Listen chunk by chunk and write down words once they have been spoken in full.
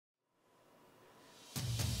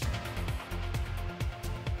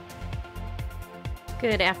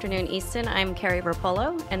Good afternoon, Easton. I'm Carrie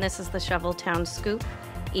Rapolo, and this is the Shoveltown Scoop,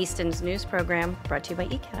 Easton's news program brought to you by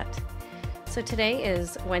ECAT. So today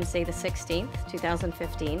is Wednesday the 16th,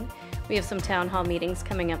 2015. We have some town hall meetings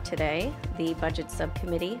coming up today. The budget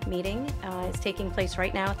subcommittee meeting is taking place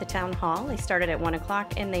right now at the town hall. They started at 1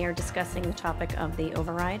 o'clock and they are discussing the topic of the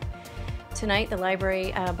override. Tonight, the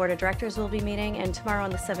library board of directors will be meeting, and tomorrow on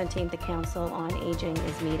the 17th, the council on aging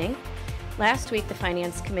is meeting. Last week, the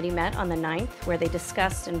Finance Committee met on the 9th, where they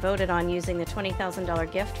discussed and voted on using the $20,000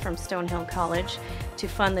 gift from Stonehill College to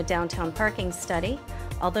fund the downtown parking study.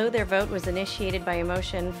 Although their vote was initiated by a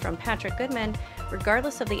motion from Patrick Goodman,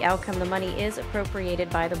 regardless of the outcome, the money is appropriated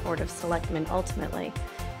by the Board of Selectmen ultimately.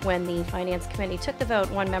 When the Finance Committee took the vote,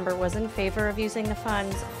 one member was in favor of using the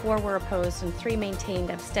funds, 4 were opposed, and 3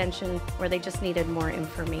 maintained abstention, where they just needed more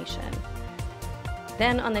information.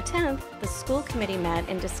 Then on the 10th, the school committee met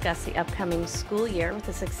and discussed the upcoming school year with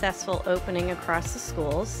a successful opening across the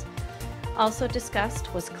schools. Also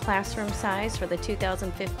discussed was classroom size for the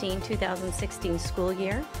 2015-2016 school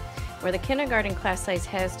year, where the kindergarten class size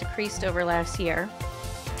has decreased over last year.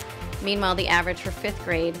 Meanwhile, the average for 5th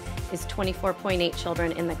grade is 24.8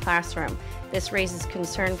 children in the classroom. This raises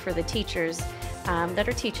concern for the teachers that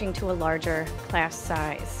are teaching to a larger class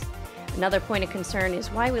size. Another point of concern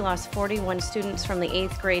is why we lost 41 students from the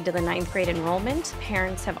 8th grade to the 9th grade enrollment.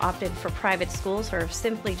 Parents have opted for private schools or have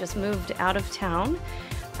simply just moved out of town.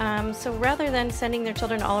 So rather than sending their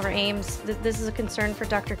children to Oliver Ames, this is a concern for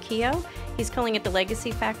Dr. Keogh. He's calling it the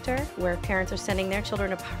legacy factor, where parents are sending their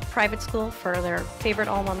children to private school for their favorite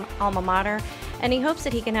alma mater, and he hopes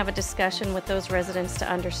that he can have a discussion with those residents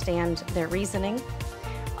to understand their reasoning.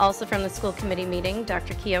 Also from the school committee meeting,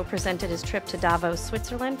 Dr. Keogh presented his trip to Davos,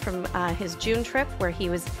 Switzerland from his June trip, where he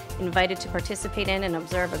was invited to participate in and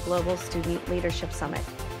observe a global student leadership summit.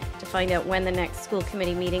 To find out when the next school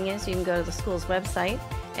committee meeting is, you can go to the school's website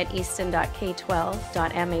at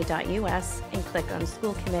easton.k12.ma.us and click on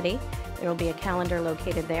School Committee. There will be a calendar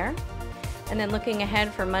located there. And then looking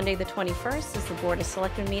ahead for Monday the 21st is the Board of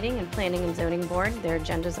Selectmen meeting and Planning and Zoning Board. Their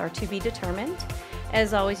agendas are to be determined.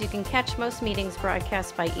 As always, you can catch most meetings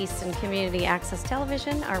broadcast by Easton Community Access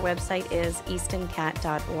Television. Our website is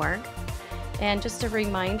eastoncat.org. And just a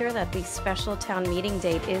reminder that the special town meeting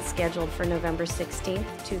date is scheduled for November 16th,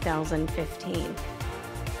 2015.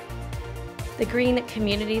 The Green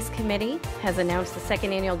Communities Committee has announced the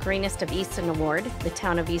second annual Greenest of Easton Award. The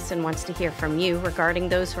town of Easton wants to hear from you regarding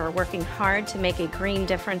those who are working hard to make a green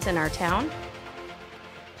difference in our town.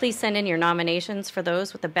 Please send in your nominations for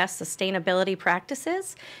those with the best sustainability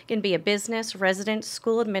practices. It can be a business, resident,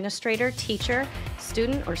 school administrator, teacher,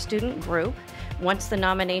 student, or student group. Once the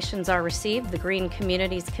nominations are received, the Green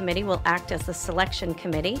Communities Committee will act as the selection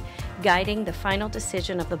committee, guiding the final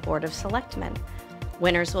decision of the Board of Selectmen.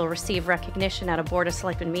 Winners will receive recognition at a Board of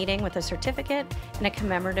Selectmen meeting with a certificate and a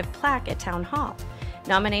commemorative plaque at Town Hall.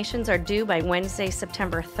 Nominations are due by Wednesday,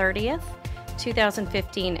 September 30th,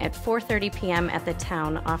 2015 at 4:30 p.m. at the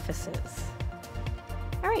town offices.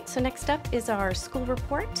 All right, so next up is our school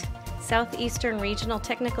report. Southeastern Regional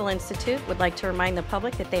Technical Institute would like to remind the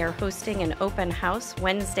public that they are hosting an open house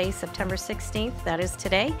Wednesday, September 16th, that is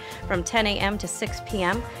today, from 10 a.m. to 6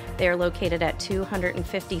 p.m. They are located at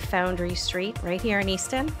 250 Foundry Street, right here in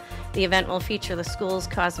Easton. The event will feature the school's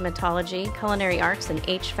cosmetology, culinary arts, and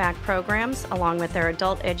HVAC programs, along with their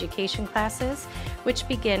adult education classes, which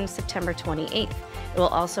begin September 28th. It will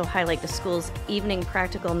also highlight the school's evening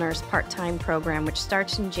practical nurse part-time program, which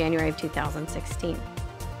starts in January of 2016.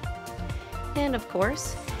 And of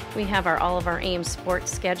course, we have all of our Ames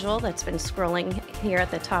sports schedule that's been scrolling here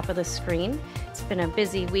at the top of the screen. It's been a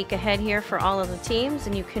busy week ahead here for all of the teams,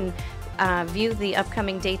 and you can view the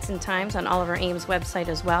upcoming dates and times on all of our Ames website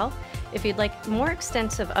as well. If you'd like more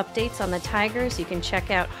extensive updates on the Tigers, you can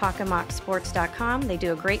check out hockamocksports.com. They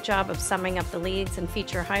do a great job of summing up the leagues and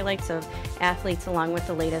feature highlights of athletes along with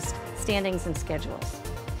the latest standings and schedules.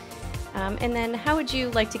 And then how would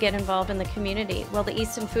you like to get involved in the community? Well, the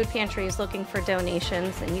Easton Food Pantry is looking for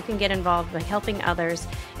donations, and you can get involved by helping others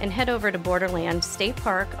and head over to Borderland State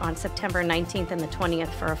Park on September 19th and the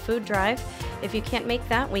 20th for a food drive. If you can't make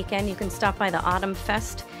that weekend, you can stop by the Autumn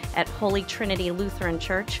Fest at Holy Trinity Lutheran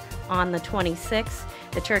Church on the 26th.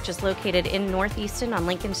 The church is located in North Easton on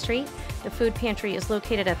Lincoln Street. The food pantry is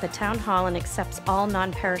located at the town hall and accepts all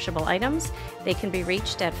non-perishable items. They can be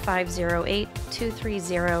reached at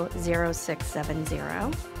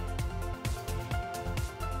 508-230-0670.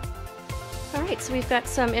 All right, so we've got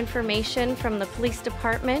some information from the police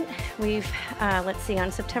department. Let's see,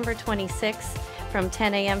 on September 26th, From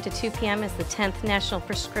 10 a.m. to 2 p.m. is the 10th National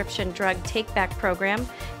Prescription Drug Take-Back Program.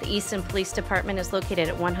 The Easton Police Department is located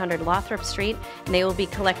at 100 Lothrop Street, and they will be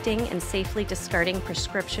collecting and safely discarding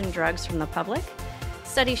prescription drugs from the public.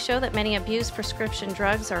 Studies show that many abused prescription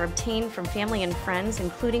drugs are obtained from family and friends,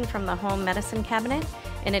 including from the home medicine cabinet.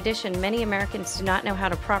 In addition, many Americans do not know how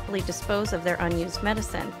to properly dispose of their unused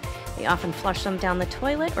medicine. They often flush them down the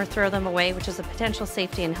toilet or throw them away, which is a potential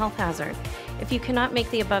safety and health hazard. If you cannot make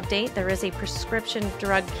the above date, there is a prescription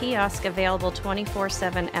drug kiosk available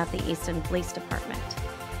 24/7 at the Easton Police Department.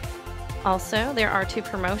 Also, there are 2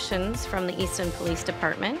 promotions from the Easton Police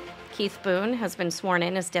Department. Keith Boone has been sworn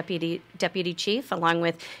in as Deputy Chief, along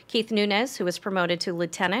with Keith Nunez, who was promoted to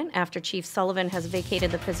Lieutenant after Chief Sullivan has vacated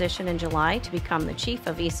the position in July to become the Chief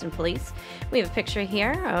of Easton Police. We have a picture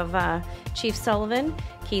here of Chief Sullivan,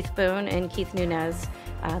 Keith Boone, and Keith Nunez.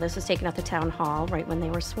 This was taken at the Town Hall right when they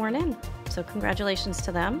were sworn in. So congratulations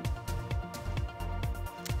to them.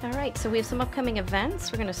 All right, so we have some upcoming events.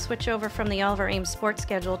 We're going to switch over from the Oliver Ames sports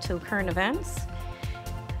schedule to current events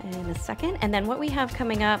in a second. And then what we have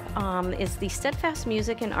coming up is the Steadfast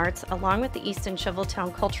Music and Arts, along with the Easton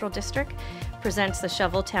Shoveltown Cultural District, presents the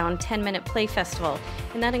Shoveltown 10-Minute Play Festival.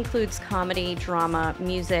 And that includes comedy, drama,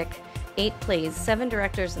 music, 8 plays, 7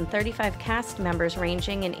 directors, and 35 cast members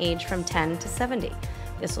ranging in age from 10 to 70.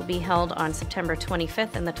 This will be held on September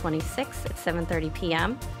 25th and the 26th at 7:30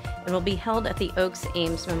 p.m. and will be held at the Oaks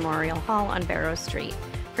Ames Memorial Hall on Barrow Street.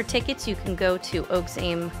 For tickets, you can go to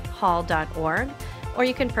oaksamehall.org, or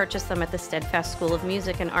you can purchase them at the Steadfast School of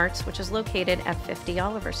Music and Arts, which is located at 50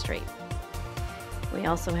 Oliver Street. We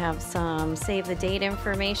also have some save the date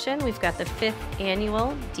information. We've got the 5th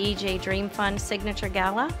annual DJ Dream Fund Signature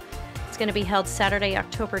Gala. It's going to be held Saturday,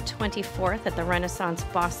 October 24th at the Renaissance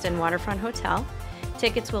Boston Waterfront Hotel.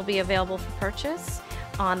 Tickets will be available for purchase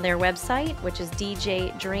on their website, which is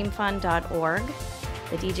djdreamfund.org.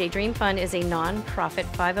 The DJ Dream Fund is a non-profit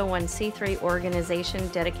 501c3 organization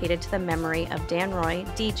dedicated to the memory of Dan Roy,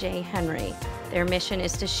 DJ Henry. Their mission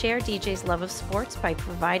is to share DJ's love of sports by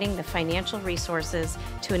providing the financial resources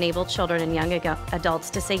to enable children and young adults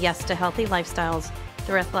to say yes to healthy lifestyles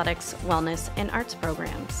through athletics, wellness, and arts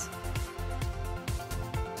programs.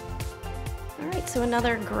 All right, so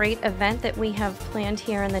another great event that we have planned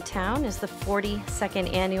here in the town is the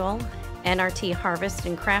 42nd annual NRT Harvest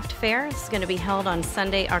and Craft Fair. It's going to be held on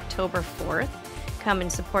Sunday, October 4th. Come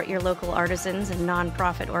and support your local artisans and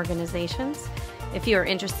nonprofit organizations. If you are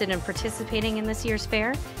interested in participating in this year's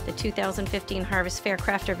fair, the 2015 Harvest Fair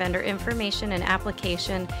Crafter Vendor information and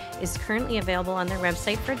application is currently available on their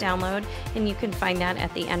website for download, and you can find that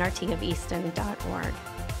at the nrtofeaston.org.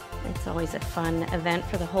 It's always a fun event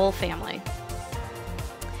for the whole family.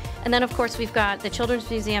 And then, of course, we've got the Children's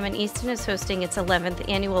Museum in Easton is hosting its 11th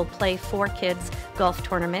annual Play for Kids golf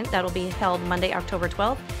tournament. That'll be held Monday, October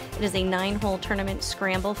 12th. It is a 9-hole tournament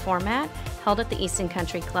scramble format held at the Easton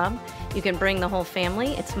Country Club. You can bring the whole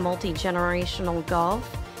family. It's multi-generational golf.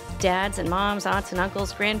 Dads and moms, aunts and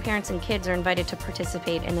uncles, grandparents and kids are invited to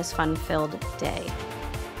participate in this fun-filled day.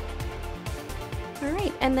 All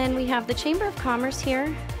right, and then we have the Chamber of Commerce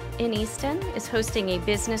here in Easton is hosting a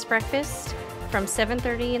business breakfast from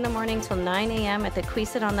 7:30 in the morning till 9 a.m. at the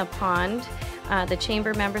Queesit on the Pond. The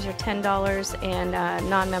chamber members are $10 and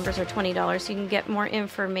non-members are $20. You can get more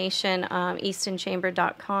information on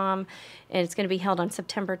eastonchamber.com, and it's going to be held on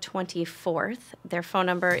September 24th. Their phone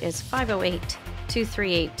number is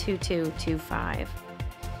 508-238-2225.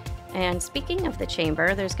 And speaking of the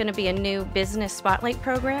Chamber, there's going to be a new Business Spotlight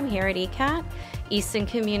program here at ECAT. Easton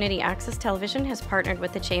Community Access Television has partnered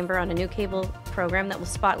with the Chamber on a new cable program that will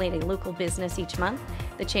spotlight a local business each month.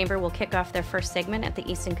 The Chamber will kick off their first segment at the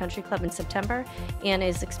Easton Country Club in September and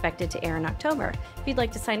is expected to air in October. If you'd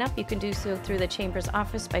like to sign up, you can do so through the Chamber's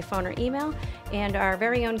office by phone or email, and our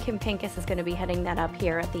very own Kim Pincus is going to be heading that up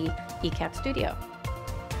here at the ECAT studio.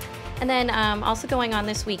 And then also going on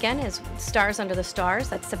this weekend is Stars Under the Stars.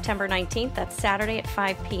 That's September 19th. That's Saturday at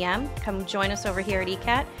 5 p.m. Come join us over here at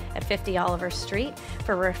ECAT at 50 Oliver Street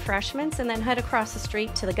for refreshments, and then head across the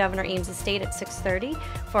street to the Governor Eames Estate at 6:30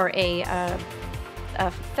 for a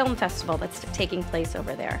film festival that's taking place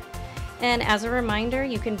over there. And as a reminder,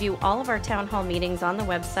 you can view all of our town hall meetings on the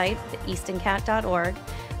website, eastoncat.org.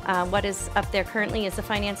 What is up there currently is the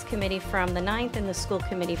Finance Committee from the 9th and the School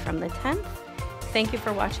Committee from the 10th. Thank you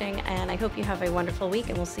for watching, and I hope you have a wonderful week,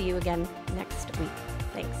 and we'll see you again next week.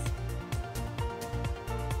 Thanks.